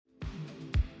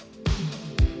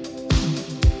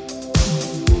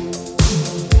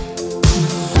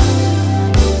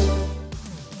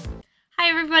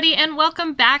everybody, and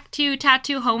welcome back to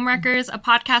Tattoo Homewreckers, a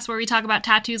podcast where we talk about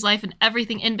tattoos, life, and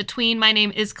everything in between. My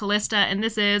name is Callista, and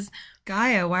this is...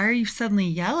 Gaia, why are you suddenly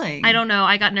yelling? I don't know.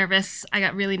 I got nervous. I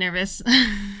got really nervous.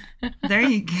 There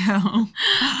you go.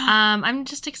 I'm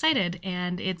just excited,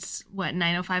 and it's,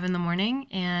 9:05 in the morning,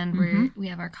 and we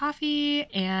have our coffee,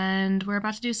 and we're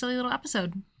about to do a silly little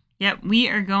episode. Yep, we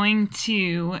are going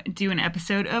to do an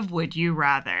episode of Would You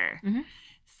Rather. Mm-hmm.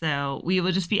 So we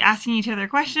will just be asking each other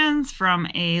questions from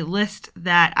a list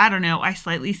that, I don't know, I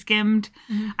slightly skimmed.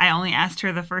 Mm-hmm. I only asked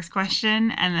her the first question,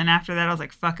 and then after that I was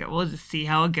like, fuck it, we'll just see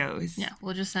how it goes. Yeah,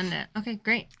 we'll just send it. Okay,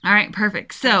 great. All right,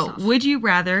 perfect. So, would you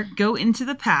rather go into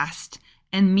the past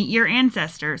and meet your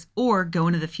ancestors, or go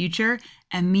into the future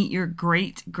and meet your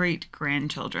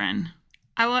great-great-grandchildren?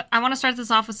 I want to start this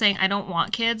off with saying I don't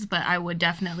want kids, but I would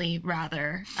definitely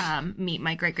rather meet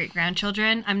my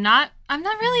great-great-grandchildren. I'm not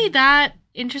really that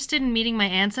interested in meeting my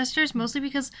ancestors, mostly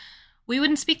because we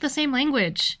wouldn't speak the same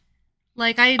language.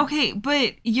 Okay,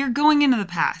 but you're going into the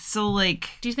past, so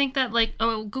do you think that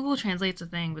Google Translate's a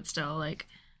thing, but still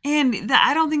and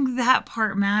I don't think that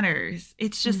part matters.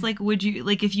 It's just would you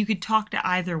if you could talk to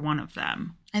either one of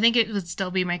them? I think it would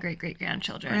still be my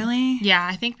great-great-grandchildren. Really? Yeah,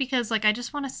 I think because I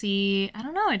just want to see, I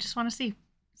don't know, I just want to see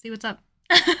what's up.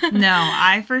 No,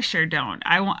 I for sure don't.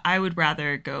 I would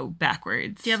rather go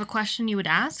backwards. Do you have a question you would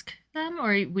ask them,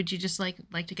 or would you just like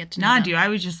to get to know them? Nah, dude, I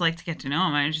would just like to get to know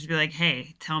them. I would just be like,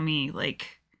 hey, tell me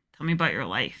about your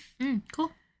life. Cool.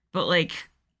 But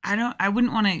I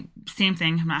wouldn't want to, same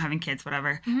thing, I'm not having kids,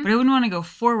 whatever, but I wouldn't want to go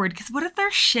forward, because what if they're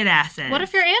shit asses? What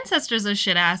if your ancestors are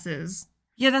shit asses?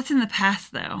 Yeah, that's in the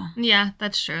past, though. Yeah,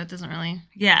 that's true. It doesn't really...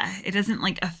 Yeah, it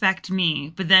doesn't, affect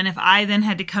me. But then if I then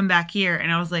had to come back here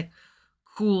and I was like,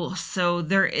 cool, so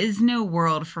there is no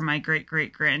world for my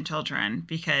great-great-grandchildren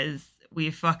because we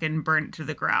fucking burnt it to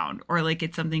the ground, or,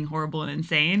 it's something horrible and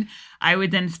insane, I would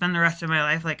then spend the rest of my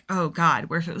life oh, God,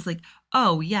 where if it was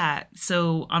oh, yeah,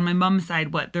 so on my mom's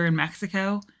side, they're in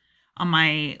Mexico? On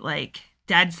my,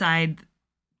 dad's side...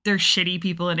 they're shitty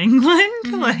people in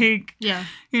England. Yeah.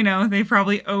 They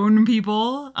probably own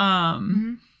people.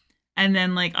 And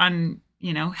then on,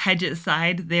 Hedge's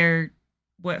side, they're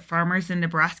farmers in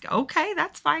Nebraska. Okay,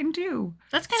 that's fine too.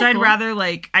 That's kind of cool. So I'd rather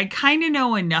I kind of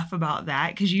know enough about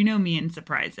that, because me in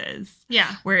surprises.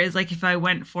 Yeah. Whereas if I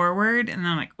went forward and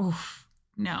I'm oof,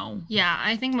 no. Yeah,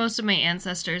 I think most of my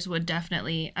ancestors would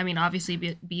definitely, obviously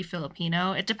be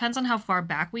Filipino. It depends on how far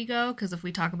back we go, because if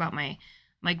we talk about my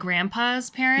grandpa's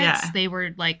parents, they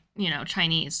were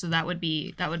Chinese, so that would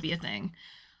be a thing,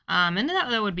 and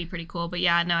that would be pretty cool. But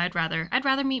yeah, no, I'd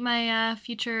rather meet my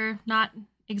future not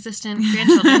existent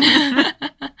grandchildren.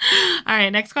 All right,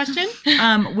 next question.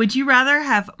 Would you rather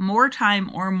have more time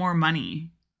or more money?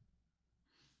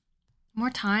 More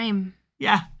time.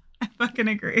 Yeah, I fucking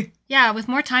agree. Yeah, with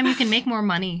more time you can make more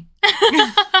money.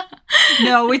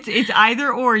 No, it's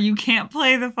either or. You can't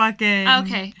play the fucking...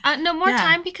 Okay. No, more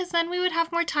time, because then we would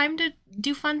have more time to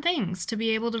do fun things, to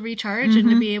be able to recharge and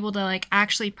to be able to,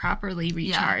 actually properly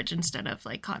recharge instead of,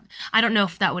 I don't know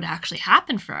if that would actually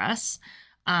happen for us,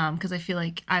 because I feel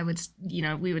like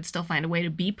we would still find a way to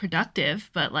be productive,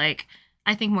 but, I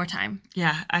think more time.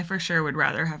 Yeah, I for sure would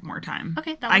rather have more time.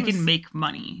 Okay, I can make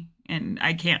money, and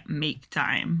I can't make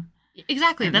time.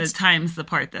 Exactly. And that's the time's the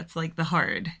part that's the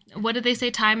hard. What did they say?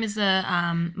 Time is the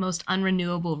most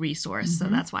unrenewable resource, so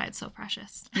that's why it's so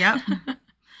precious. Yep.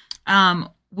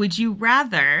 Would you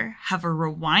rather have a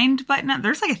rewind button?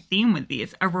 There's a theme with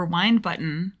these. A rewind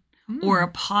button or a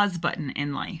pause button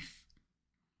in life?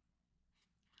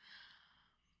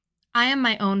 I am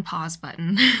my own pause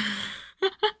button.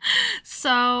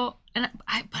 So, but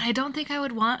I don't think I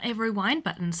would want a rewind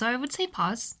button, so I would say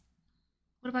pause.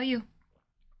 What about you?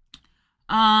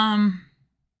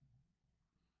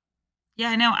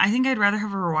 Yeah, no, I think I'd rather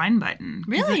have a rewind button.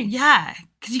 Really? Yeah,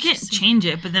 because you can't change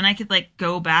it, but then I could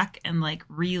go back and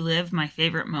relive my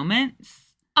favorite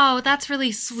moments. Oh, that's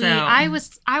really sweet. So, I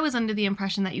was under the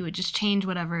impression that you would just change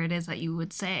whatever it is that you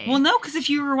would say. Well, no, because if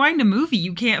you rewind a movie,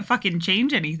 you can't fucking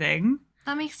change anything.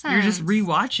 That makes sense. You're just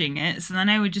rewatching it, so then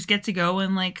I would just get to go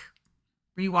and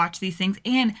rewatch these things.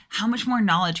 And how much more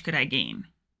knowledge could I gain?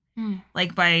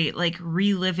 By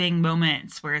reliving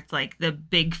moments where it's the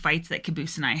big fights that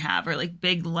Caboose and I have, or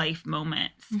big life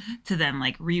moments, to then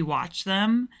rewatch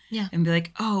them and be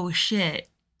oh shit,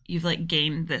 you've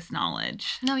gained this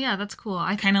knowledge. No, yeah, that's cool.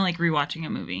 I kind of rewatching a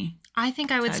movie. I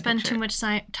think I would spend too much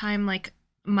time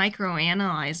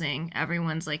microanalyzing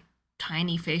everyone's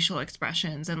tiny facial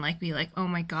expressions and be oh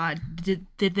my God, did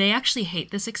they actually hate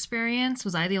this experience?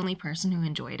 Was I the only person who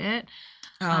enjoyed it?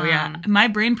 Oh, yeah. My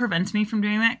brain prevents me from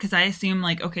doing that because I assume,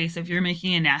 like, okay, so if you're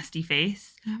making a nasty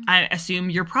face, I assume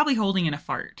you're probably holding in a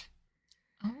fart.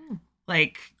 Oh.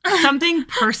 Like, something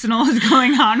personal is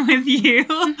going on with you.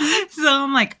 So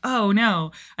I'm like, oh,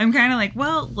 no. I'm kind of like,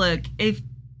 well, look, if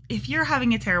you're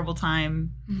having a terrible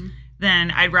time,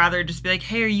 then I'd rather just be like,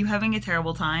 hey, are you having a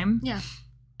terrible time? Yeah.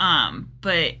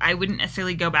 But I wouldn't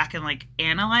necessarily go back and, like,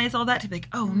 analyze all that to be like,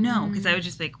 oh, no. Because I would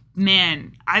just be like,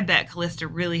 man, I bet Callista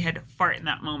really had to fart in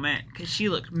that moment because she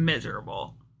looked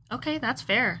miserable. Okay, that's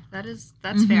fair. That's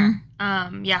fair.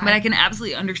 Yeah. But I can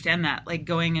absolutely understand that, like,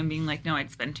 going and being like, no,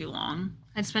 I'd spend too long.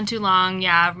 I'd spend too long,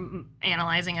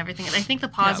 analyzing everything. I think the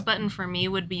pause button for me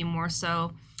would be more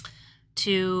so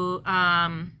to...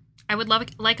 I would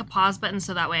like a pause button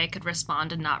so that way I could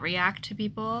respond and not react to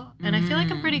people. And I feel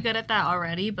like I'm pretty good at that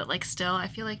already, but like still, I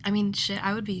feel like, I mean, shit,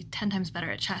 I would be 10 times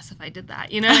better at chess if I did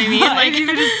that. You know what I mean? Like, you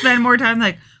could just spend more time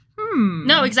like,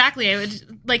 No, exactly.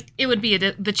 It would be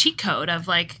the cheat code of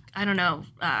like, I don't know,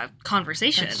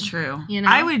 conversation. That's true. You know?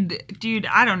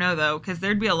 I don't know though, because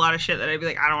there'd be a lot of shit that I'd be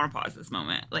like, I don't want to pause this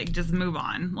moment. Like, just move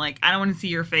on. Like, I don't want to see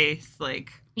your face.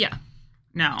 Like, yeah.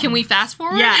 No. Can we fast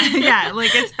forward? Yeah.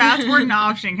 Like, it's fast forward an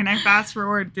option. Can I fast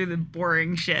forward through the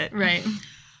boring shit? Right.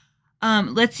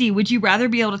 Let's see. Would you rather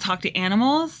be able to talk to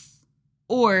animals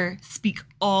or speak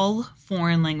all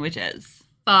foreign languages?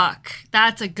 Fuck.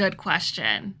 That's a good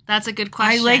question. I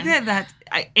like that.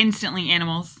 Instantly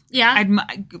animals. Yeah.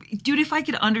 Dude, if I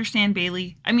could understand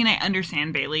Bailey. I mean, I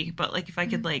understand Bailey, but like if I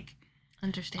could like.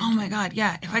 Understand. Oh my God.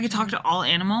 Yeah. If I could talk to all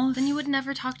animals. Then you would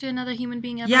never talk to another human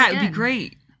being ever again. It'd be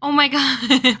great. Oh my God.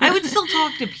 I would still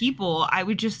talk to people. I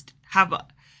would just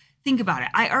think about it.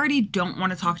 I already don't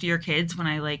want to talk to your kids when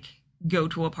I like go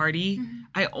to a party. Mm-hmm.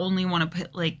 I only want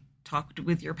to talk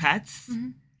with your pets. Mm-hmm.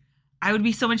 I would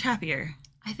be so much happier.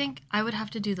 I think I would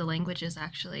have to do the languages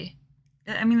actually.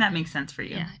 I mean, that makes sense for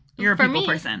you. Yeah. You're a people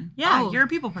person. Yeah, You're a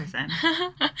people person.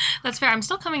 That's fair. I'm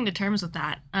still coming to terms with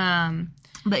that.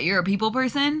 But you're a people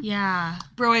person? Yeah.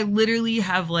 Bro, I literally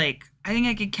have I think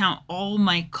I could count all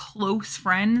my close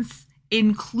friends,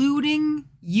 including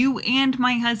you and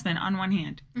my husband, on one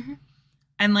hand. Mm-hmm.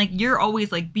 And, you're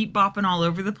always, beat bopping all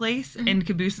over the place. Mm-hmm. And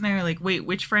Caboose and I are like, wait,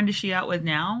 which friend is she out with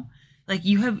now?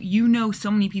 You know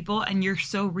so many people, and you're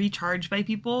so recharged by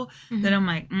people that I'm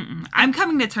like, I'm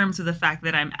coming to terms with the fact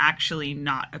that I'm actually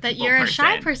not a people person. That you're a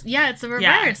shy person. Yeah, it's the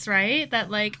reverse, right? That,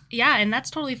 and that's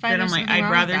totally fine. That I'm like, I'd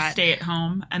rather stay at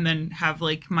home and then have,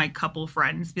 my couple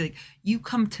friends be like, you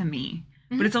come to me.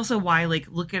 Mm-hmm. But it's also why,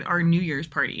 look at our New Year's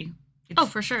party. It's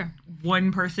for sure.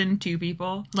 One person, two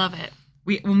people. Love it.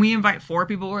 When we invite 4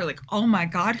 people, we're like, oh my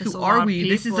God, who are we?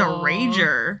 This is a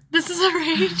rager.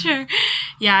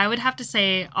 Yeah, I would have to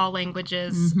say all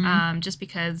languages, just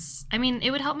because, I mean, it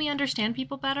would help me understand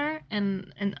people better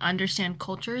and understand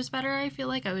cultures better. I feel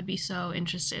like I would be so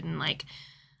interested in, I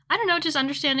don't know, just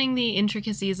understanding the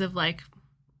intricacies of,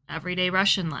 everyday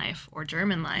Russian life or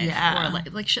German life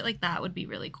or, shit like that would be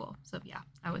really cool. So, yeah,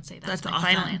 I would say that's my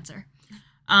final answer.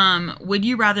 Would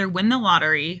you rather win the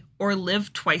lottery or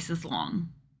live twice as long?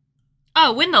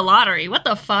 Oh, win the lottery. What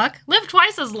the fuck? Live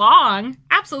twice as long?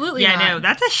 Absolutely not. Yeah, no,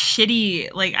 that's a shitty,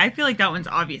 I feel like that one's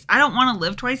obvious. I don't want to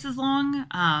live twice as long.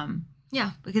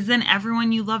 Yeah. Because then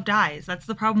everyone you love dies. That's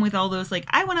the problem with all those,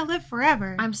 I want to live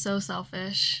forever. I'm so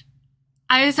selfish.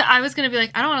 I was going to be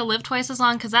I don't want to live twice as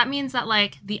long because that means that,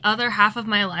 the other half of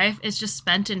my life is just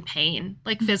spent in pain,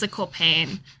 physical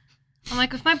pain. I'm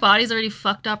like, if my body's already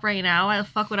fucked up right now, why the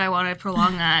fuck would I want to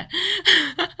prolong that?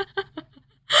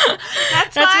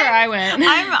 That's where I went.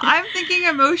 I'm thinking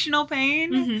emotional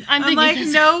pain. Mm-hmm. I'm like,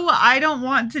 no, I don't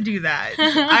want to do that.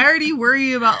 I already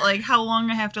worry about how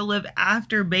long I have to live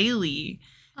after Bailey's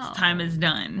time is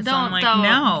done. So I'm like,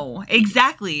 no,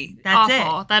 exactly. That's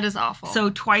awful. That is awful. So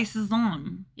twice as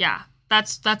long. Yeah,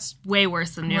 that's way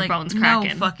worse than your bones cracking.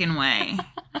 No fucking way.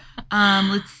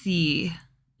 Let's see.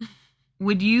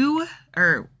 Would you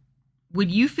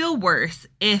feel worse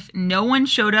if no one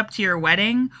showed up to your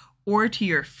wedding or to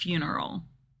your funeral?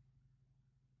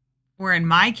 Or in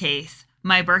my case,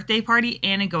 my birthday party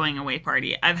and a going away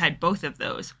party. I've had both of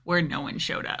those where no one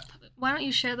showed up. Why don't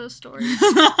you share those stories?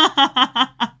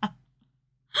 I'll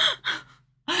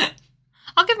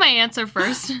give my answer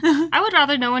first. I would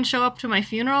rather no one show up to my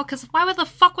funeral because why the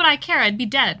fuck would I care? I'd be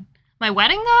dead. My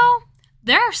wedding, though?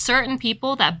 There are certain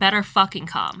people that better fucking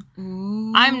come.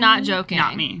 Ooh, I'm not joking.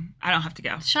 Not me. I don't have to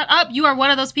go. Shut up. You are one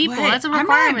of those people. What? That's a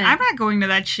requirement. I'm not going to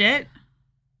that shit.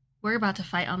 We're about to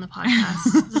fight on the podcast.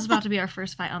 This is about to be our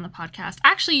first fight on the podcast.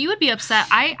 Actually, you would be upset.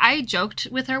 I joked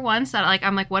with her once that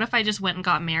I'm like, what if I just went and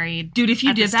got married? Dude, if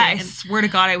you did that, I swear to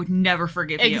God, I would never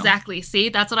forgive you. Exactly. See,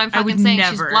 that's what I'm fucking saying.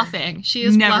 She's bluffing. She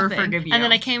is never bluffing. Forgive you. And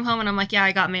then I came home and I'm like, yeah,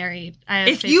 I got married. I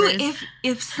have papers.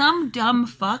 If some dumb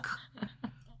fuck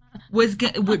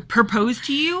would propose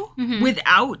to you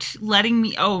without letting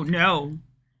me, oh no.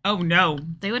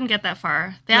 They wouldn't get that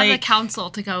far. They have the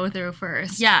council to go through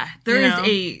first. Yeah. There's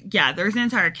an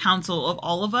entire council of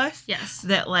all of us. Yes.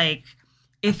 That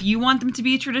if you want them to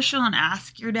be traditional and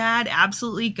ask your dad,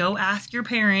 absolutely go ask your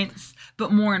parents.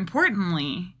 But more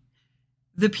importantly,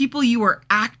 the people you are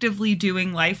actively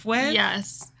doing life with.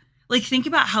 Yes. Think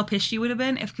about how pissed you would have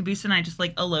been if Caboose and I just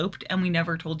eloped and we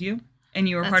never told you. And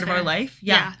you were part of our life?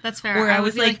 Yeah, that's fair. Or I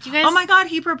was like, you guys... oh my God,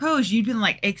 he proposed. You'd been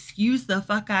like, excuse the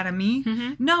fuck out of me.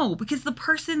 Mm-hmm. No, because the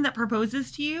person that proposes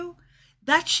to you,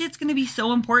 that shit's going to be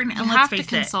so important. And let's face it. You have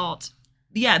to consult.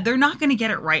 Yeah, they're not going to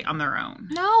get it right on their own.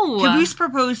 No. Caboose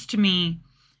proposed to me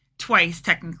twice,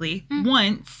 technically. Mm-hmm.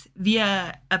 Once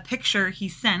via a picture he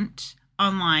sent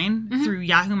online through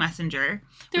Yahoo Messenger.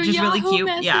 Which is really cute.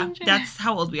 Messenger. Yeah, that's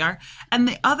how old we are. And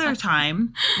the other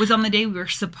time was on the day we were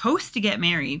supposed to get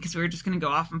married because we were just going to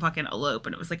go off and fucking elope.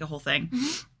 And it was a whole thing.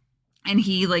 Mm-hmm. And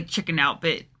he chickened out,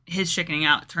 but his chickening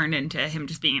out turned into him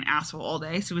just being an asshole all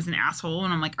day. So he was an asshole.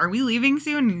 And I'm like, are we leaving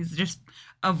soon? And he's just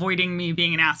avoiding me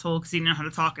being an asshole because he didn't know how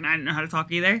to talk and I didn't know how to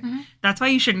talk either. Mm-hmm. That's why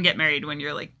you shouldn't get married when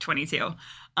you're 22. You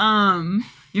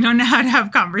don't know how to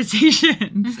have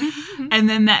conversations. Mm-hmm. And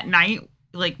then that night,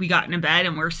 we got into bed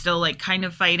and we're still kind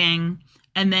of fighting.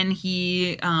 And then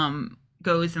he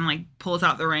goes and pulls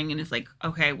out the ring and is like,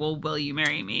 okay, well, will you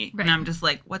marry me? Right. And I'm just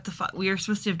like, what the fuck? We were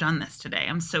supposed to have done this today.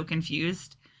 I'm so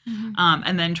confused. Mm-hmm.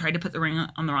 And then tried to put the ring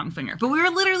on the wrong finger. But we were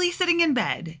literally sitting in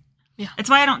bed. Yeah. That's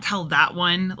why I don't tell that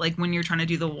one. When you're trying to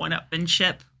do the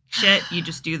one-upmanship shit, you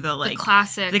just do the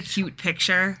classic, the cute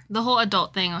picture. The whole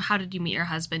adult thing of how did you meet your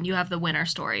husband? You have the winner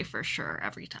story for sure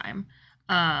every time.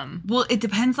 Well, it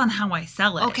depends on how I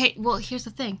sell it. Okay, well, here's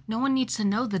the thing. No one needs to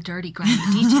know the dirty, grimy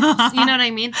details. You know what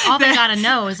I mean? All they gotta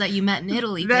know is that you met in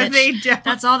Italy, bitch.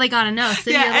 That's all they gotta know.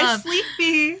 City of love. A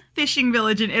sleepy fishing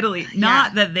village in Italy.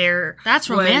 Not that that's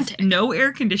romantic. No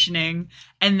air conditioning,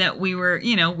 and that we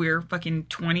were fucking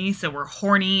 20, so we're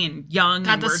horny and young.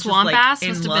 God, and the we're swamp just, bass in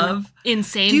must love. Have been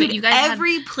insane. Dude, but you guys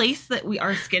every place that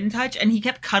our skin touched, and he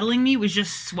kept cuddling me, was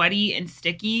just sweaty and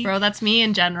sticky. Bro, that's me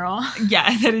in general.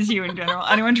 Yeah, that is you in general.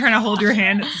 Anyone trying to hold your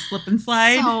hand, it's a slip and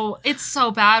slide. So it's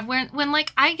so bad when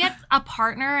I get a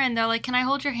partner and they're like, "Can I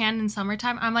hold your hand in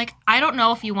summertime?" I'm like, I don't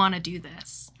know if you want to do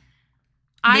this.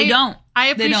 They don't. I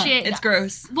appreciate It's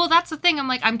gross. Well, that's the thing. I'm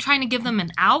like, I'm trying to give them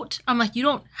an out. I'm like, you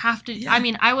don't have to. Yeah. I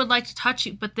mean, I would like to touch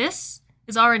you, but this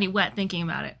is already wet thinking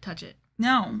about it. Touch it.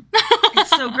 No. It's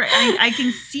so great. I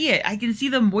can see it. I can see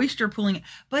the moisture pulling it.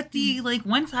 But the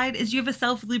one side is you have a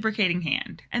self-lubricating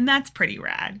hand. And that's pretty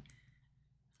rad.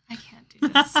 I can't do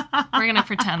this. We're going to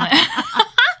pretend that.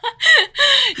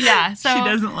 Yeah. So she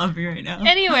doesn't love me right now.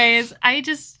 Anyways,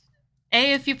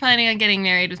 if you're planning on getting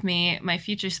married with me, my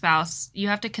future spouse, you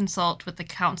have to consult with the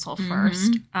council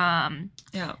first. Yeah. And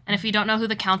if you don't know who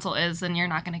the council is, then you're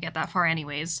not going to get that far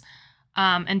anyways.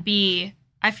 And B,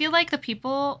 I feel like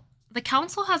the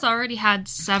council has already had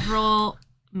several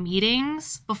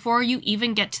meetings before you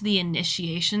even get to the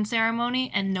initiation ceremony,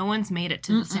 and no one's made it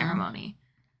to the ceremony.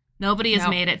 Nobody has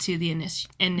made it to the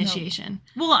initiation.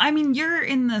 Nope. Well, I mean, you're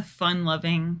in the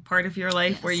fun-loving part of your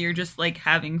life where you're just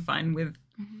having fun with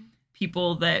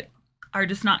people that are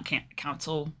just not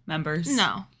council members.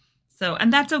 No. So,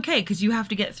 and that's okay because you have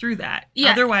to get through that.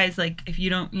 Yeah. Otherwise, if you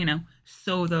don't,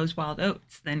 sow those wild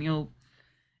oats, then you'll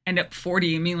end up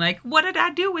 40 and being like, what did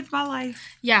I do with my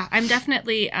life? Yeah, I'm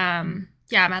definitely, I'm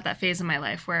at that phase in my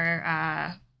life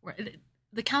where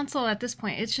the council at this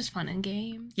point, it's just fun and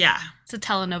games. Yeah. It's a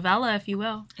telenovela, if you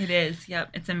will. It is.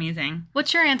 Yep. It's amazing.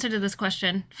 What's your answer to this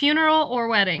question? Funeral or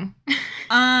wedding?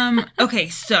 Okay,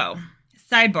 so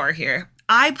sidebar here.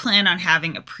 I plan on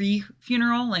having a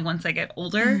pre-funeral, once I get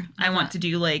older. I want to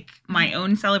do, my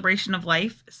own celebration of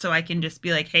life so I can just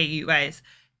be like, hey, you guys,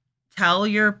 tell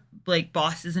your,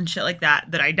 bosses and shit like that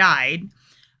I died.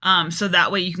 So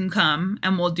that way you can come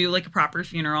and we'll do, a proper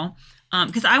funeral.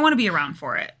 Because I want to be around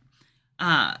for it.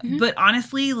 But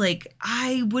honestly,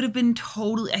 I would have been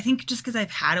I think just because I've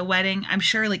had a wedding, I'm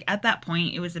sure, at that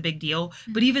point, it was a big deal.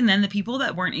 But even then, the people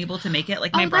that weren't able to make it,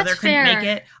 my brother couldn't make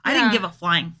it, I didn't give a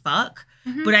flying fuck.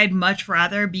 But I'd much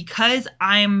rather, because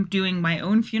I'm doing my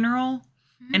own funeral,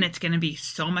 and it's going to be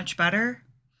so much better,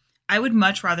 I would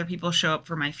much rather people show up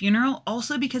for my funeral.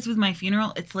 Also, because with my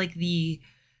funeral, it's the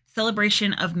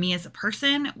celebration of me as a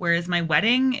person, whereas my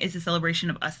wedding is a celebration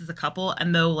of us as a couple.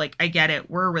 And though, like, I get it,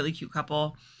 we're a really cute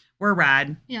couple. We're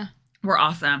rad. Yeah. We're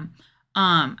awesome.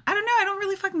 I don't know. I don't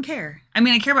really fucking care. I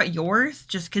mean, I care about yours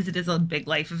just because it is a big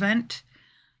life event.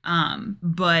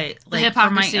 But like for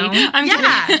my own,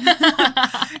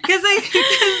 because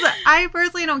I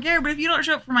personally don't care. But if you don't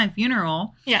show up for my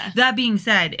funeral, that being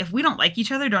said, if we don't like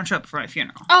each other, don't show up for my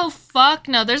funeral. Oh fuck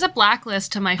no! There's a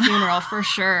blacklist to my funeral for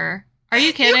sure. Are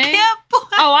you kidding? You can't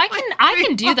I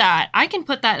can do that. I can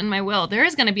put that in my will. There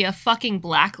is going to be a fucking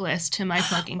blacklist to my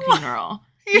fucking funeral.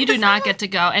 You do not get to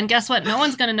go. And guess what? No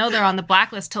one's going to know they're on the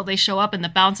blacklist till they show up and the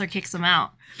bouncer kicks them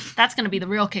out. That's going to be the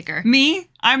real kicker. Me?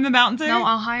 I'm the bouncer? No,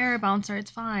 I'll hire a bouncer.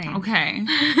 It's fine. Okay.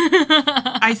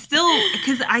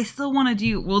 Because I still want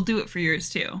to we'll do it for yours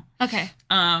too. Okay.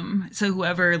 So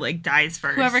whoever like dies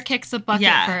first. Whoever kicks the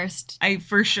bucket first. I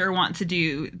for sure want to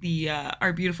do the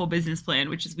our beautiful business plan,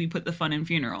 which is we put the fun in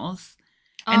funerals.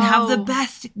 And have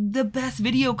the best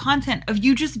video content of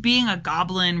you just being a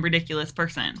goblin, ridiculous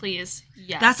person. Please,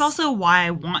 yes. That's also why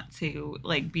I want to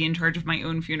like be in charge of my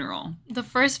own funeral. The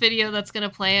first video that's gonna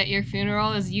play at your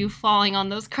funeral is you falling on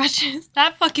those crutches.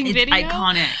 That fucking video,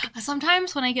 iconic.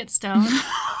 Sometimes when I get stoned.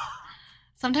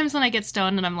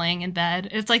 And I'm laying in bed,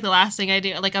 it's like the last thing I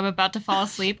do. Like I'm about to fall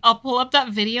asleep, I'll pull up that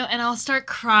video and I'll start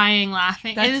crying,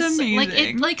 laughing. That's amazing. Like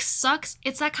it like sucks.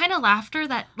 It's that kind of laughter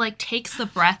that like takes the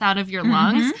breath out of your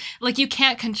lungs. Like you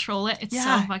can't control it. It's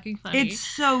so fucking funny. It's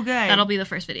so good. That'll be the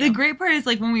first video. The great part is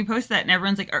like when we post that and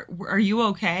everyone's like, "Are you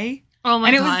okay?" Oh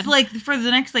my God. And it was like for the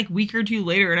next like week or two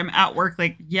later, and I'm at work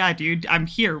like, "Yeah, dude, I'm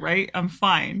here, right? I'm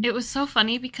fine." It was so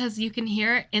funny because you can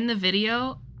hear in the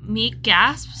video me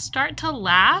gasp, start to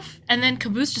laugh, and then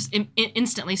Caboose just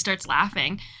instantly starts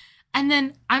laughing, and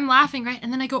then I'm laughing, right,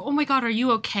 and then I go, "Oh my God, are you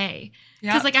okay?"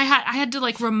 Because like I had to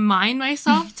like remind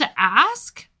myself to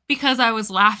ask because I was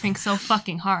laughing so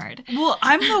fucking hard. Well,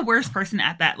 I'm the worst person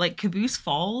at that. Like Caboose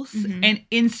falls, and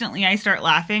instantly I start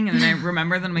laughing, and then I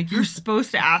remember that I'm like, "You're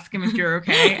supposed to ask him if you're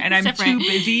okay," and I'm too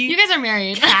busy. You guys are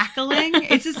married. Cackling.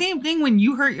 It's the same thing when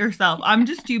you hurt yourself. I'm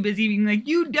just too busy being like,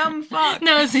 "You dumb fuck."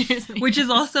 No, seriously. Which is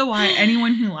also why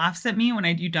anyone who laughs at me when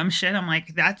I do dumb shit, I'm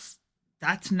like, that's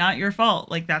not your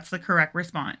fault. Like, that's the correct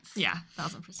response. Yeah,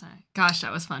 1000%. Gosh,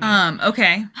 that was funny.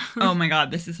 Okay. Oh my God,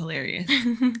 this is hilarious.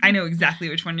 I know exactly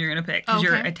which one you're going to pick because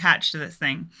you're attached to this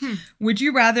thing. Would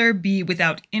you rather be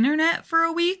without internet for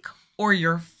a week or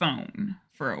your phone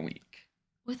for a week?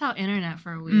 Without internet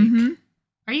for a week?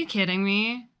 Are you kidding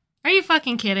me? Are you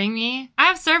fucking kidding me? I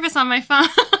have service on my phone.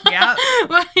 Yeah.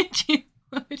 What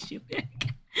would you pick?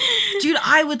 Dude,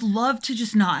 I would love to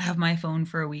just not have my phone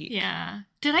for a week. Yeah.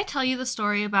 Did I tell you the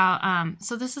story about,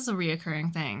 so this is a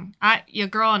reoccurring thing. Your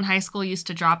girl in high school used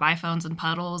to drop iPhones in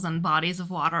puddles and bodies of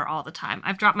water all the time.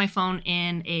 I've dropped my phone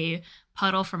in a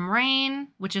puddle from rain,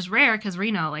 which is rare because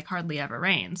Reno like hardly ever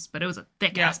rains, but it was a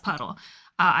thick ass puddle.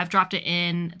 I've dropped it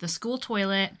in the school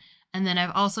toilet, and then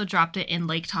I've also dropped it in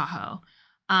Lake Tahoe.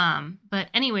 But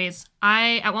anyways,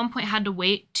 I at one point had to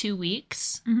wait 2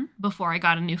 weeks before I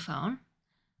got a new phone.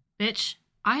 Bitch,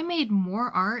 I made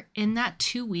more art in that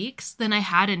 2 weeks than I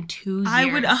had in 2 years. I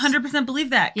would 100%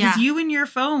 believe that. Because you and your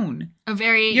phone.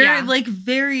 You're like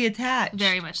very attached.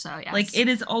 Very much so, yes. Like it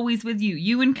is always with you.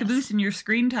 You and Caboose and your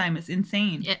screen time is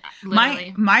insane. Yeah,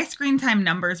 literally. My screen time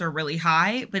numbers are really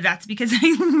high, but that's because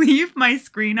I leave my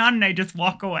screen on and I just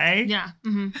walk away. Yeah.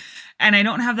 And I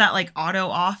don't have that like auto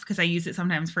off because I use it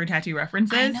sometimes for tattoo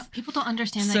references. I know. People don't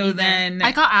understand that so either. Then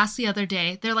I got asked the other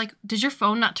day, they're like, "Does your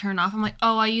phone not turn off?" I'm like,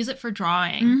 "Oh, I use it for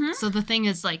drawing." So the thing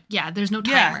is like, there's no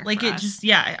timer. Yeah, like for it us. just,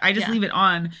 I just leave it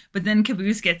on. But then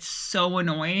Caboose gets so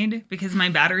annoyed because my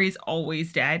battery is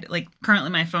always dead. Like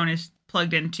currently my phone is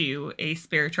plugged into a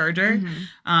spare charger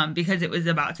because it was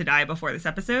about to die before this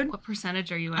episode. What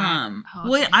percentage are you at?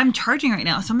 Well, I'm charging right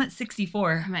now, so I'm at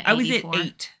 64. I'm at 84. I was at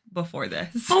 8 before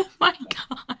this. Oh my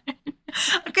God.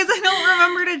 Because I don't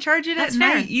remember to charge it at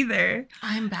night either.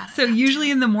 I'm bad. So usually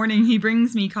in the morning he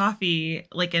brings me coffee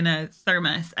like in a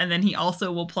thermos, and then he also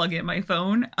will plug in my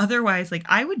phone. Otherwise, like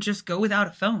I would just go without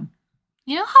a phone.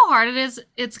 You know how hard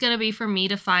it's going to be for me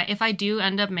to find if I do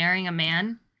end up marrying a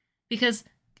man? Because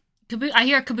I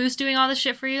hear Caboose doing all this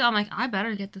shit for you. I'm like, I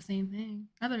better get the same thing.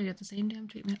 I better get the same damn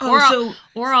treatment.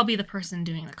 Or I'll be the person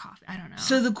doing the coffee. I don't know.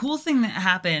 So the cool thing that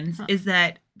happens is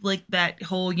that like that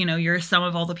whole, you're a sum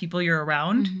of all the people you're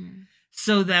around.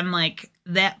 So then like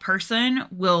that person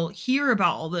will hear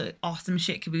about all the awesome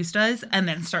shit Caboose does and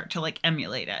then start to like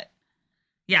emulate it.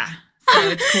 Yeah. So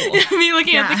it's cool. Me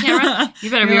looking at the camera.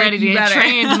 You better be ready to get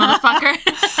trained, motherfucker.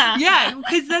 Yeah,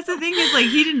 because that's the thing is like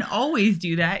he didn't always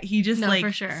do that. He just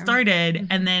for sure. started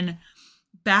and then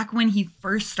back when he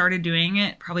first started doing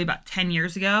it, probably about 10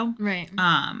 years ago. Right.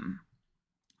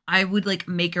 I would like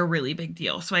make a really big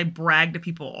deal. So I brag to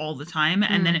people all the time.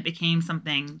 And then it became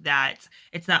something that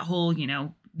it's that whole, you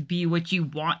know, be what you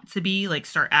want to be, like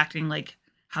start acting like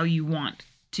how you want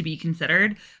to be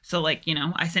considered. So like, you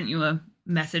know, I sent you a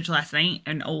message last night,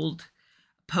 an old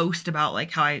post about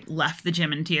like how I left the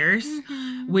gym in tears,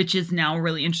 which is now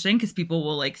really interesting because people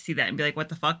will like see that and be like, what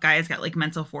the fuck, guy's got like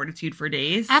mental fortitude for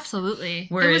days. Absolutely.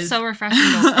 It was so refreshing.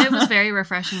 It was very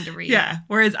refreshing to read. Yeah.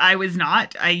 Whereas I was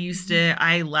not.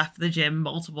 I left the gym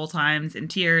multiple times in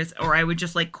tears, or I would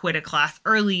just like quit a class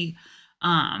early.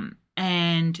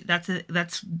 And that's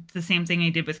the same thing I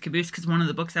did with Caboose, because one of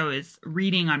the books I was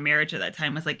reading on marriage at that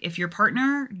time was like, if your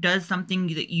partner does something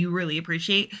that you really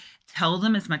appreciate, tell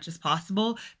them as much as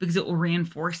possible because it will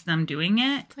reinforce them doing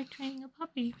it. It's like training a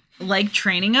puppy. Like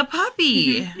training a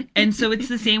puppy. And so it's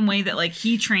the same way that like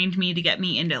he trained me to get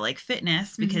me into like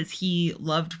fitness because he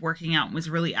loved working out and was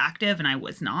really active and I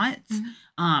was not.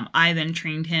 I then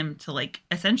trained him to like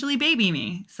essentially baby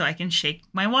me so I can shake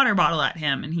my water bottle at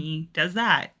him and he does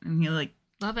that and he like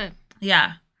love it.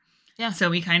 Yeah. Yeah. So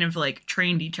we kind of like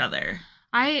trained each other.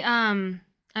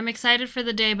 I'm excited for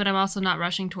the day, but I'm also not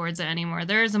rushing towards it anymore.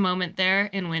 There is a moment there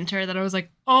in winter that I was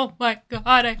like, oh my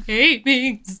God, I hate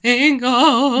being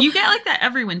single. You get like that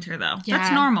every winter though. Yeah.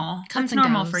 That's normal. That's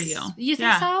normal for you. You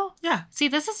think so? Yeah. See,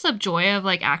 this is the joy of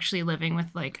like actually living with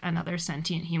like another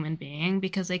sentient human being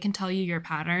because they can tell you your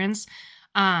patterns.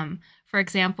 For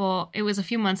example, it was a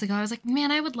few months ago. I was like, man,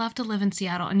 I would love to live in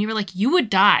Seattle. And you were like, you would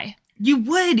die. You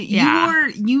would. Yeah.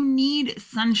 You need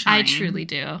sunshine. I truly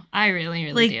do. I really,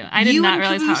 really do. I did not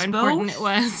realize how important it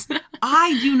was.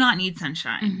 I do not need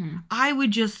sunshine. I would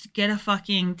just get a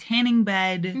fucking tanning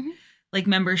bed, like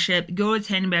membership, go to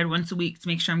tanning bed once a week to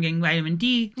make sure I'm getting vitamin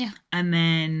D. Yeah. And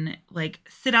then like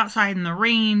sit outside in the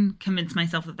rain, convince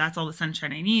myself that that's all the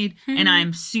sunshine I need. And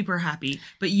I'm super happy.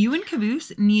 But you and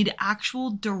Caboose need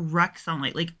actual direct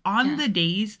sunlight. Like on the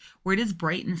days where it is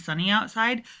bright and sunny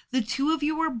outside, the two of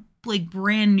you are like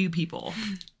brand new people.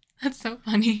 That's so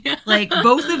funny. Like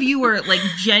both of you are like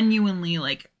genuinely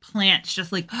like plants,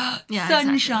 just like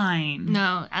sunshine. Exactly.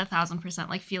 No, 1,000%.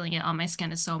 Like feeling it on my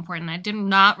skin is so important. I did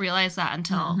not realize that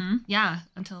until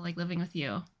until like living with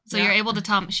you. So you're able to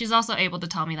tell me. She's also able to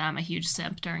tell me that I'm a huge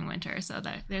simp during winter. So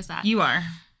there's that. You are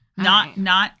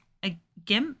not a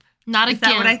gimp. Not a gimp. Is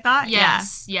that what I thought?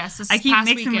 Yes, yes. I keep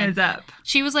mixing those up.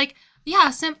 She was like, "Yeah,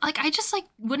 simp. Like I just like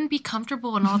wouldn't be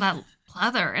comfortable in all that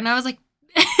leather," and I was like.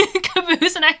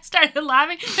 Caboose and I started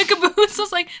laughing and Caboose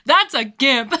was like, that's a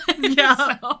gimp. Yeah.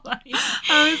 So funny.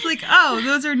 I was like, oh,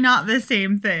 those are not the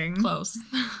same thing. Close.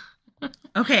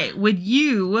 Okay, would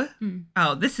you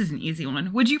this is an easy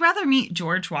one. Would you rather meet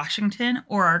George Washington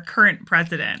or our current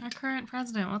president? Our current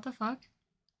president, what the fuck?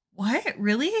 What?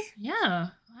 Really? Yeah.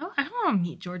 I don't want to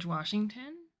meet George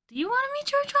Washington. Do you want to meet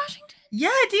George Washington? Yeah,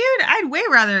 dude. I'd way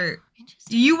rather.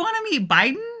 Do you want to meet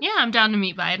Biden? Yeah, I'm down to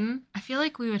meet Biden. I feel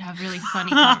like we would have really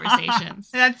funny conversations.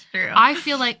 That's true. I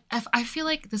feel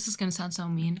like this is gonna sound so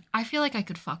mean. I feel like I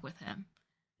could fuck with him.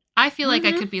 I feel like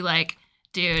I could be like,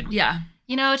 dude. Yeah.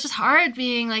 You know, it's just hard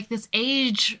being like this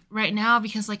age right now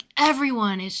because like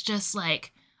everyone is just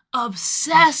like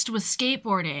obsessed with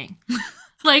skateboarding.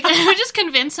 Like, I would just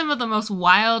convince him of the most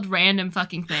wild, random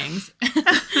fucking things.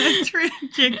 It's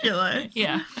ridiculous.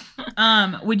 Yeah.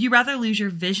 Would you rather lose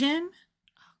your vision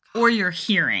or your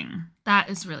hearing? That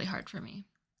is really hard for me.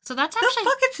 So that's actually... The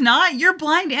fuck it's not. You're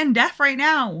blind and deaf right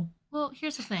now. Well,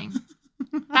 here's the thing.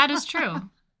 That is true.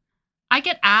 I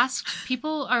get asked,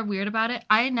 people are weird about it.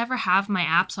 I never have my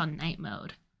apps on night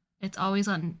mode. It's always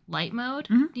on light mode.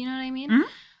 Do you know what I mean?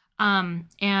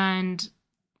 And...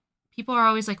 people are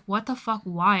always like, what the fuck,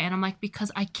 why? And I'm like,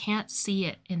 because I can't see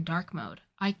it in dark mode.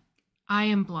 I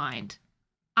am blind.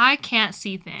 I can't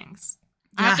see things.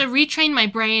 I have to retrain my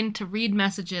brain to read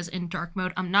messages in dark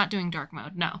mode. I'm not doing dark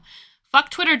mode. No. Fuck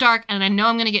Twitter dark, and I know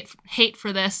I'm going to get hate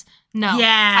for this. No.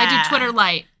 Yeah. I do Twitter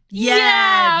light.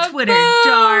 Yeah, Twitter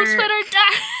dark. Twitter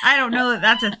dark. I don't know that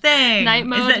that's a thing. Night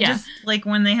mode, is that just like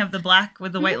when they have the black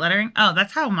with the white lettering? Oh,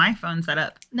 that's how my phone's set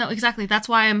up. No, exactly. That's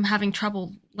why I'm having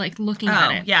trouble like looking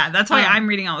at it. Yeah, that's why I'm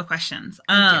reading all the questions.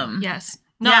 Yes.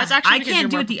 No, it's actually I can't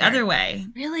do it the other way.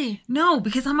 Really? No,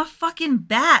 because I'm a fucking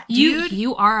bat, dude.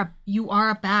 You are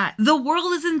a bat. The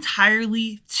world is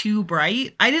entirely too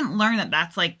bright. I didn't learn that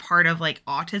that's like part of like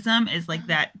autism is like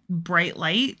that bright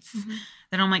lights.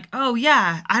 Then I'm like, oh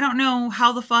yeah, I don't know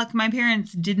how the fuck my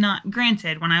parents did not.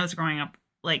 Granted, when I was growing up,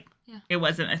 like it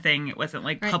wasn't a thing. It wasn't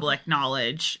like public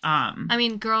knowledge. I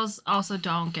mean, girls also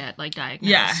don't get like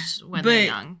diagnosed when they're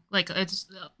young. Like it's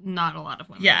not a lot of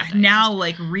women. Yeah, now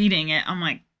like reading it, I'm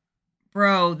like,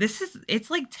 Bro, it's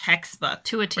like textbook.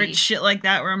 To a T. Or it's shit like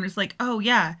that where I'm just like, oh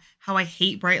yeah, how I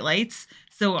hate bright lights.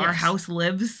 So our house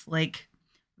lives like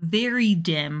very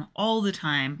dim all the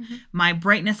time. Mm-hmm. My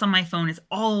brightness on my phone is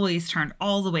always turned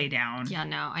all the way down. Yeah,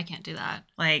 no, I can't do that.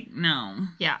 Like, no.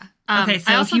 Yeah. Okay,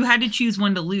 so if you had to choose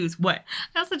one to lose, what?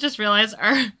 I also just realized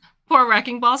our poor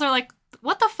wrecking balls are like,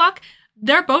 what the fuck?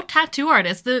 They're both tattoo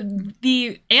artists.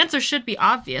 The answer should be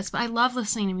obvious, but I love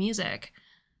listening to music.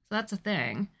 So that's a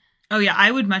thing. Oh yeah,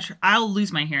 I'll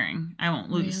lose my hearing. I won't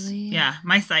lose. Really? Yeah,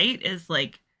 my sight is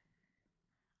like,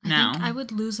 no. I think I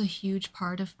would lose a huge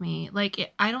part of me.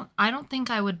 Like, I don't think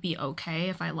I would be okay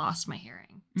if I lost my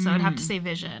hearing. So I'd have to say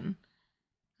vision.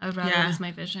 I would rather lose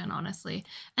my vision, honestly.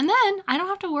 And then I don't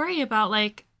have to worry about,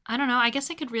 like, I don't know, I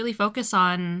guess I could really focus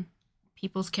on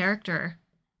people's character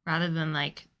rather than,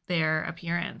 like, their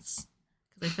appearance.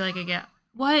 Because I feel like I get...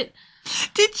 What?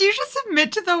 Did you just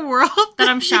admit to the world that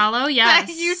I'm shallow? Yes.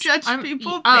 That you judge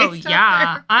people based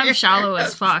on I'm shallow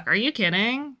as fuck. Are you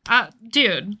kidding?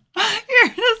 Dude. You're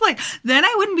just like, then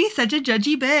I wouldn't be such a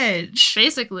judgy bitch.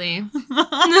 Basically.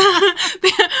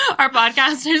 Our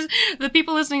podcasters, the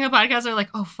people listening to the podcast are like,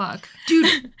 oh, fuck.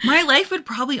 Dude, my life would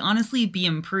probably honestly be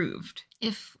improved.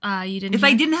 If you didn't If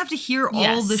I didn't have to hear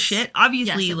all the shit.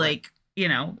 Obviously, like, you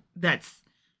know, that's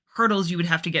hurdles you would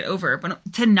have to get over. But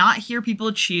to not hear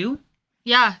people chew...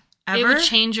 Yeah. Ever? It would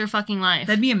change your fucking life.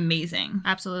 That'd be amazing.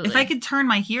 Absolutely. If I could turn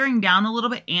my hearing down a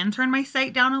little bit and turn my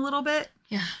sight down a little bit,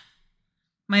 yeah,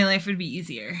 my life would be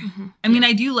easier. Mm-hmm. I mean,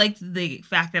 I do like the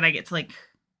fact that I get to, like,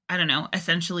 I don't know,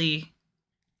 essentially,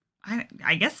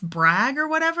 I guess brag or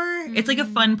whatever. Mm-hmm. It's like a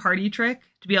fun party trick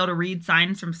to be able to read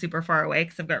signs from super far away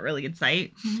because I've got really good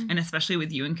sight. Mm-hmm. And especially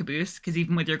with you and Caboose, because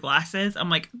even with your glasses,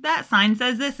 I'm like, that sign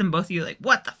says this. And both of you are like,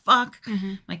 what the fuck? Mm-hmm.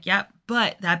 I'm like, yep.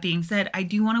 But that being said, I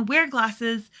do want to wear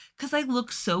glasses because I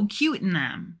look so cute in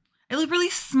them. I look really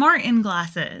smart in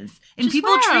glasses. And just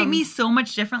people treat me so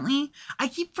much differently. I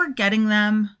keep forgetting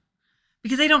them.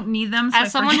 Because I don't need them. So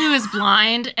as someone who is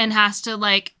blind and has to,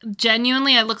 like,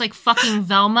 genuinely, I look like fucking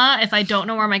Velma if I don't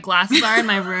know where my glasses are in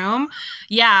my room.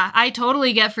 Yeah, I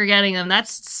totally get forgetting them.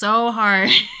 That's so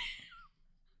hard.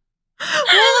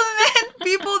 Well, then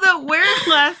people that wear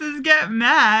glasses get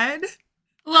mad.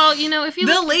 Well, you know, if you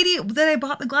the lady that I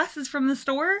bought the glasses from the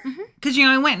store, because, you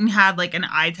know, I went and had, like, an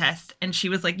eye test, and she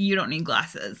was like, you don't need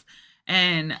glasses.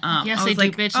 And yes, I was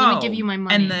like, bitch, let me give you my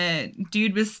money. And the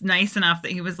dude was nice enough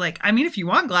that he was like, I mean, if you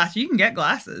want glasses, you can get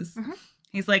glasses. Mm-hmm.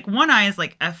 He's like, one eye is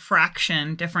like a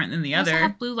fraction different than the other. I also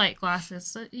have blue light glasses,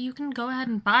 so you can go ahead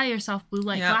and buy yourself blue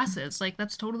light glasses. Like,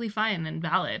 that's totally fine and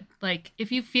valid. Like, if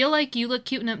you feel like you look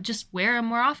cute enough, just wear them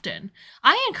more often.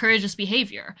 I encourage this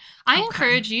behavior. I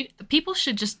encourage you. People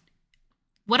should just,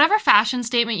 whatever fashion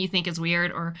statement you think is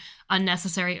weird or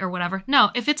unnecessary or whatever.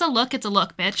 No, if it's a look, it's a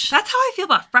look, bitch. That's how I feel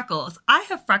about freckles. I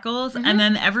have freckles, and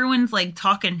then everyone's like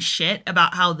talking shit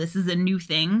about how this is a new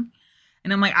thing.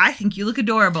 And I'm like, I think you look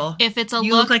adorable. If it's a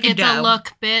look, it's a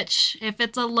look, bitch. If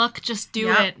it's a look, just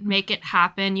do it. Make it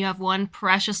happen. You have one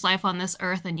precious life on this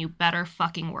earth, and you better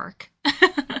fucking work.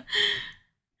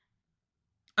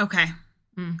 Okay.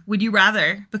 Would you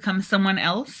rather become someone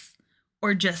else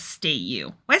or just stay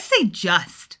you? Why say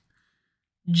just?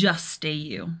 Just stay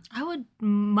you. I would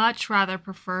much rather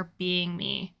prefer being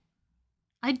me.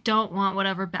 I don't want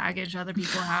whatever baggage other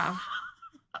people have.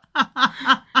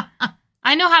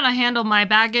 I know how to handle my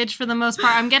baggage for the most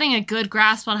part. I'm getting a good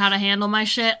grasp on how to handle my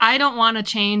shit. I don't want to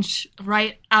change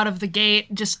right out of the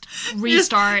gate. Just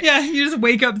restart. You just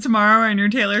wake up tomorrow and you're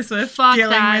Taylor Swift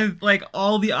dealing with like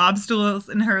all the obstacles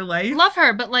in her life. Love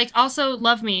her, but like also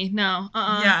love me. No,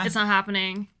 it's not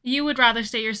happening. You would rather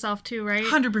stay yourself too, right?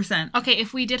 100%. Okay,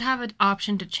 if we did have an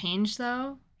option to change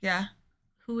though. Yeah.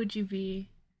 Who would you be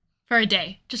for a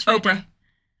day? Just for Oprah. A day.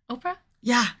 Oprah?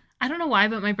 Yeah. I don't know why,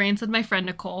 but my brain said my friend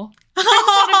Nicole. I just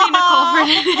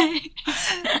want to be Nicole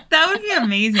for a day. That would be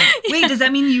amazing. Wait, does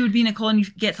that mean you would be Nicole and you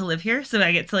get to live here? So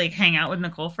I get to like hang out with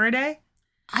Nicole for a day?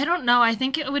 I don't know. I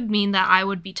think it would mean that I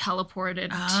would be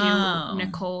teleported to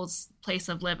Nicole's place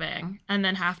of living and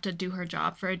then have to do her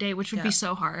job for a day, which would be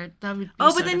so hard. That would be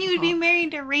but then difficult. You would be married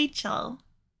to Rachel.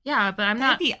 Yeah, but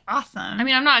That'd be awesome. I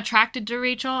mean, I'm not attracted to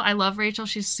Rachel. I love Rachel.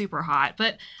 She's super hot.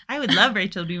 But I would love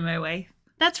Rachel to be my wife.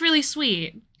 That's really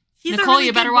sweet. She's Nicole, really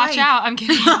you better watch out. I'm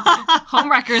kidding.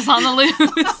 Homewreckers on the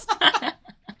loose.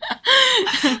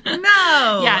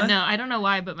 No. Yeah, no, I don't know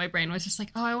why, but my brain was just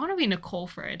like, oh, I want to be Nicole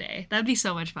for a day. That'd be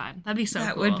so much fun. That'd be so cool.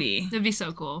 That would be. It'd be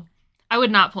so cool. I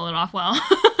would not pull it off well.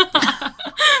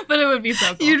 But it would be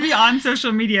so cool. You'd be on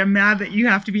social media mad that you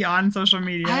have to be on social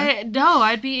media.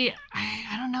 I'd be,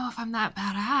 I don't know if I'm that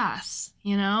badass.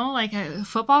 You know, like a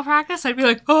football practice, I'd be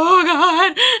like, oh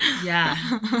God. Yeah.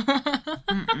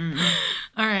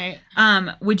 All right.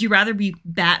 Would you rather be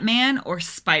Batman or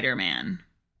Spider-Man?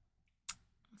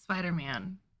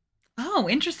 Spider-Man. Oh,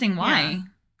 interesting. Why? Yeah.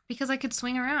 Because I could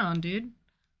swing around, dude.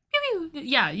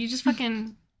 Yeah, you just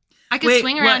fucking... I could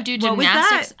swing around, do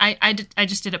gymnastics. I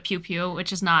just did a pew-pew,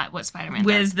 which is not what Spider-Man does.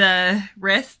 With the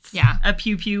wrists? Yeah. A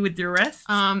pew-pew with your wrists?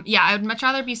 Yeah, I would much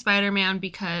rather be Spider-Man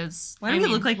because... Why do we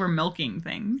look like we're milking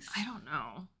things? I don't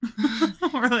know.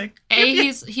 We're like...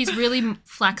 He's really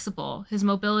flexible. His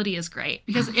mobility is great.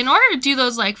 Because in order to do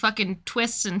those, like, fucking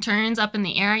twists and turns up in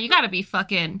the air, you gotta be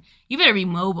fucking... You better be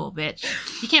mobile, bitch.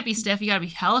 You can't be stiff. You gotta be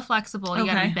hella flexible. You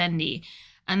gotta be bendy.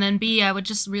 And then B, I would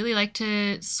just really like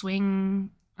to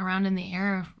swing... around in the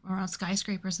air around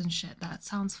skyscrapers and shit. That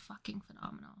sounds fucking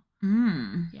phenomenal.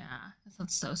 Yeah, that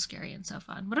sounds so scary and so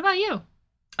fun. What about you?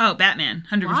 Oh, Batman,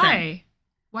 100%.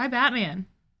 Why Batman?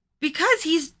 Because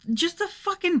he's just a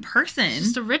fucking person. He's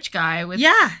just a rich guy with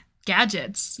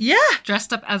gadgets. Yeah.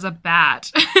 Dressed up as a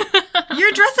bat.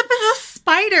 You're dressed up as a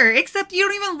spider, except you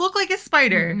don't even look like a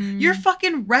spider. You're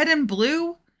fucking red and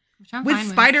blue. With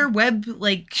spider web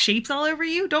like shapes all over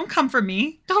you. Don't come for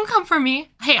me. Don't come for me.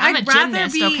 Hey, I'm a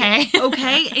gymnast, okay?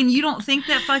 Okay, and you don't think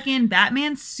that fucking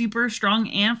Batman's super strong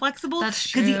and flexible? That's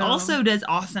true. Because he also does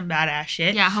awesome badass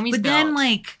shit. Yeah, homie's But built. then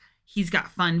like he's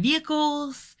got fun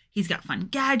vehicles. He's got fun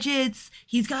gadgets.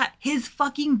 He's got his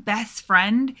fucking best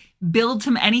friend builds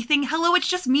him anything. Hello, it's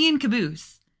just me and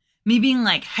Caboose. Me being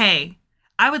like, hey,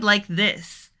 I would like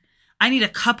this. I need a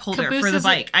cup holder for the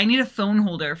bike. I need a phone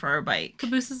holder for our bike.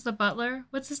 Caboose is the butler.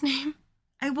 What's his name?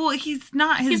 He's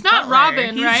not his He's not butler.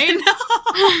 Robin, right? No.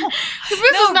 Caboose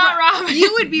is not Robin.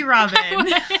 You would be Robin.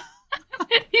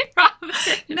 Robin.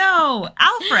 No,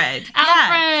 Alfred. Alfred.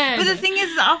 Yeah. But the thing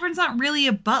is, Alfred's not really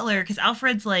a butler because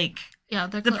Alfred's like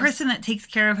the person that takes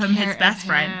care of him, his best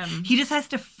friend. He just has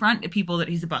to front to people that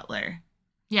he's a butler.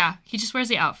 Yeah, he just wears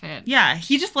the outfit. Yeah,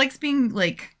 he just likes being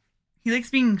he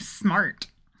likes being smart.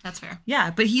 That's fair.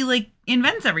 Yeah, but he like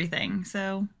invents everything.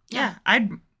 So yeah,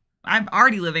 I'm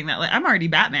already living that life. I'm already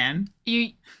Batman.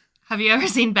 Have you ever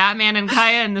seen Batman and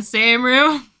Kaya in the same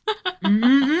room?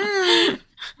 I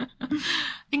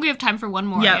think we have time for one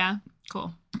more. Yep. Yeah,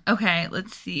 cool. Okay,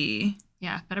 let's see.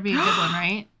 Yeah, better be a good one,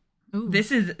 right? Ooh.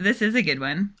 This is a good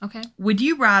one. Okay. Would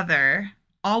you rather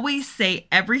always say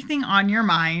everything on your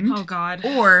mind? Oh God.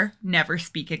 Or never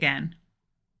speak again?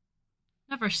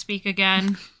 Never speak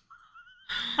again.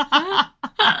 I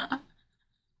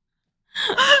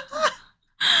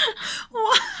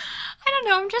don't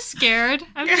know. I'm just scared.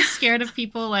 I'm just scared of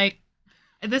people like...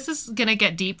 This is gonna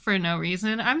get deep for no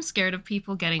reason. I'm scared of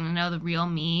people getting to know the real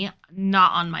me,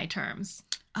 not on my terms.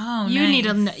 Oh, you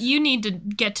nice. You need to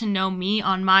get to know me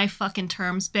on my fucking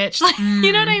terms, bitch. Like,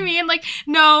 you know what I mean? Like,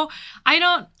 no, I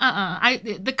don't.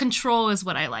 The control is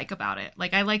what I like about it.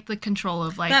 Like, I like the control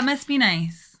of like. That must be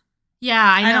nice. Yeah,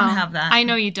 I know. I don't have that. I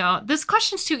know you don't. This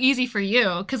question's too easy for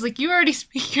you because, like, you already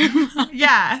speak your mind.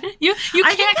 Yeah, you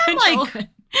can't control it.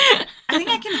 I think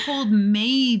I can hold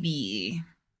maybe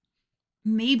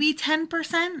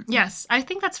 10%. Yes, I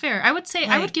think that's fair. I would say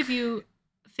I would give you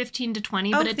 15 to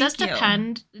 20, but it does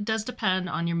depend. It does depend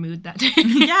on your mood that day.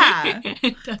 Yeah,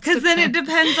 because then it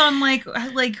depends on like I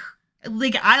like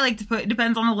to put, it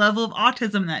depends on the level of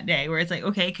autism that day, where it's like,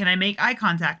 okay, can I make eye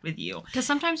contact with you? Because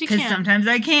sometimes you can't. Because sometimes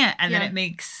I can't. And then it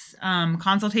makes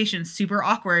consultation super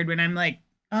awkward when I'm like,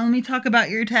 oh, let me talk about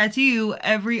your tattoo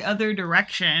every other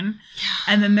direction.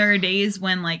 Yeah. And then there are days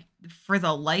when like, for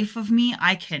the life of me,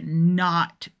 I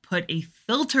cannot put a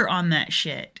filter on that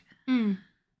shit.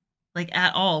 Like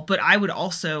at all. But I would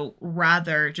also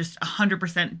rather just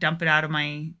 100% dump it out of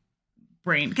my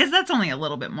brain. Because that's only a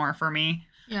little bit more for me.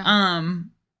 Yeah.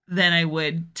 Than I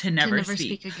would to never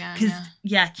speak again. Because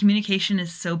communication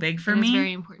is so big for me. It's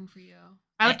very important for you.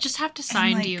 I would just have to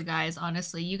sign to you guys,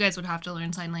 honestly. You guys would have to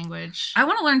learn sign language. I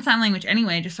want to learn sign language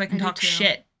anyway, just so I can talk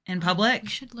shit in public. You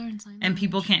should learn sign language. And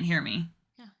people can't hear me.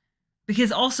 Yeah.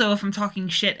 Because also, if I'm talking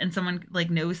shit and someone like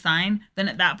knows sign, then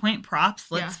at that point,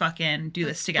 props. Let's fucking do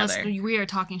this together. We are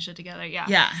talking shit together. Yeah.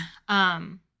 Yeah.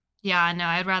 Yeah, no,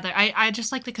 I'd rather... I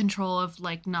just like the control of,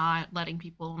 like, not letting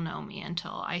people know me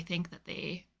until I think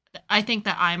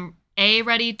that I'm, A,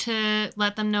 ready to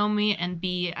let them know me, and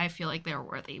B, I feel like they're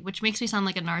worthy, which makes me sound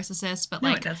like a narcissist, but, no,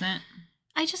 like... it doesn't.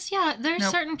 I just, there's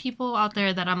certain people out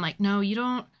there that I'm like, no, you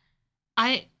don't...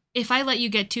 If I let you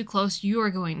get too close, you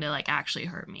are going to, like, actually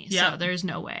hurt me. Yeah. So there's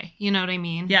no way. You know what I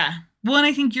mean? Yeah. Well, and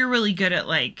I think you're really good at,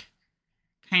 like...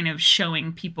 kind of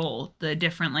showing people the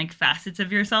different like facets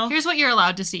of yourself. Here's what you're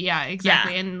allowed to see. Yeah,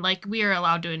 exactly. Yeah. And like we are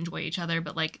allowed to enjoy each other,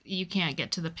 but like you can't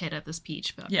get to the pit of this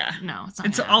peach. But yeah, no, it's not.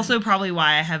 It's also probably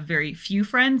why I have very few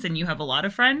friends and you have a lot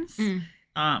of friends.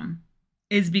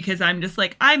 Is because I'm just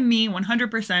like, I'm me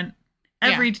 100%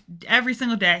 every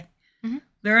single day. Mm-hmm.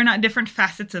 There are not different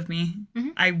facets of me.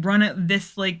 Mm-hmm. I run at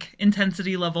this like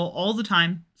intensity level all the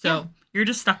time. So you're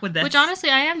just stuck with this. Which honestly,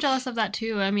 I am jealous of that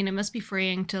too. I mean, it must be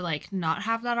freeing to like not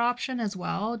have that option as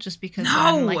well, just because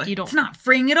then, like, you don't. It's not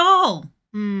freeing at all.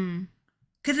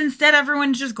 Because instead,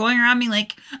 everyone's just going around being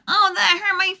like, "Oh, that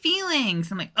hurt my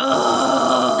feelings." I'm like,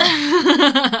 "Oh,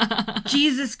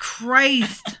 Jesus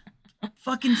Christ."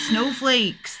 Fucking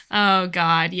snowflakes. Oh,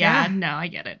 God. Yeah. No, I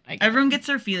get it. Everyone gets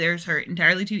their feelers hurt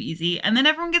entirely too easy. And then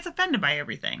everyone gets offended by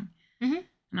everything. Mm-hmm.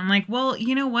 And I'm like, well,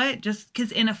 you know what? Just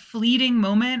because in a fleeting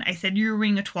moment I said you were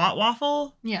being a twat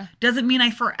waffle. Yeah. Doesn't mean I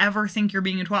forever think you're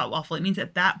being a twat waffle. It means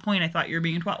at that point I thought you were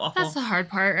being a twat waffle. That's the hard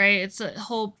part, right? It's the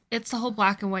whole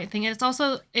black and white thing. And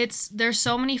there's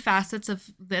so many facets of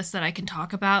this that I can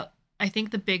talk about. I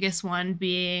think the biggest one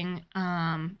being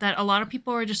that a lot of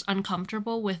people are just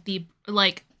uncomfortable with the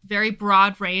like very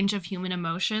broad range of human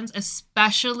emotions,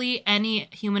 especially any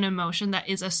human emotion that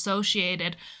is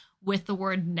associated with the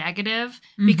word negative,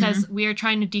 because we are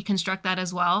trying to deconstruct that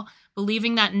as well,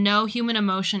 believing that no human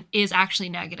emotion is actually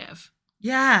negative.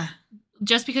 Yeah.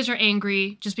 Just because you're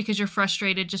angry, just because you're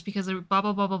frustrated, just because of blah,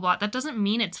 blah, blah, blah, blah, that doesn't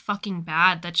mean it's fucking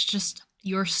bad. That's just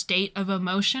your state of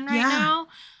emotion right now.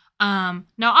 Now,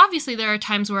 obviously, there are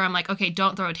times where I'm like, okay,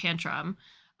 don't throw a tantrum.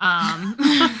 Well,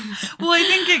 I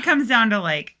think it comes down to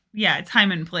like,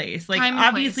 time and place. Like,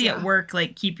 obviously at work,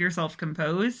 like, keep yourself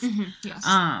composed. Yes.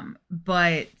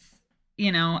 But,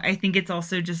 you know, I think it's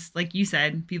also just, like you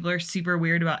said, people are super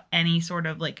weird about any sort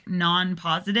of, like,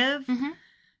 non-positive.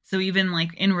 So even,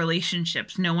 like, in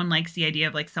relationships, no one likes the idea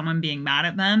of, like, someone being mad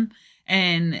at them.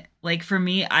 And, like, for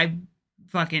me, I've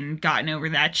fucking gotten over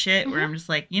that shit where I'm just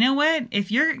like, you know what?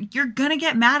 If you're gonna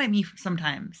get mad at me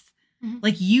sometimes.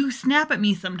 Like, you snap at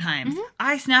me sometimes.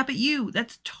 I snap at you.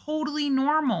 That's totally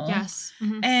normal. Yes.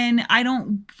 And I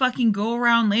don't fucking go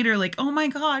around later like, oh my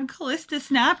God, Callista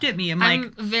snapped at me. I'm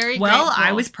like, very well, grateful.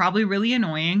 I was probably really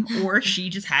annoying, or she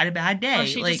just had a bad day. Or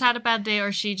she just had a bad day,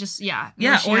 or she just,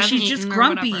 or she's just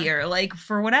grumpy, or like,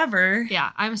 for whatever. Yeah,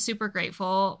 I'm super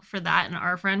grateful for that in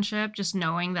our friendship, just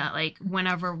knowing that, like,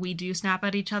 whenever we do snap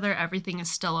at each other, everything is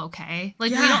still okay.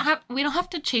 Like, we don't have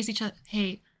to chase each other.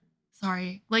 Hey,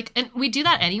 sorry. Like, and we do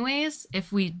that anyways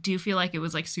if we do feel like it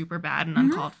was like super bad and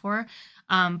uncalled for.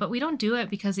 But we don't do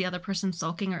it because the other person's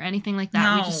sulking or anything like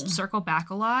that. No. We just circle back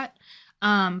a lot.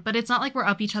 But it's not like we're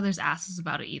up each other's asses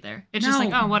about it either. It's just like,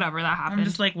 oh, whatever, that happened. I'm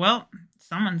just like, well,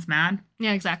 someone's mad.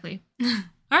 Yeah, exactly.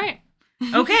 All right.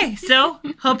 Okay, so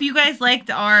hope you guys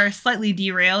liked our slightly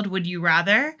derailed Would You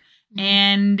Rather.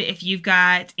 And if you've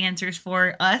got answers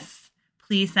for us,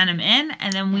 please send them in,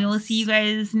 and then we will see you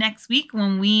guys next week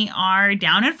when we are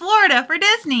down in Florida for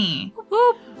Disney. Whoop,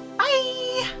 whoop.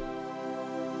 Bye!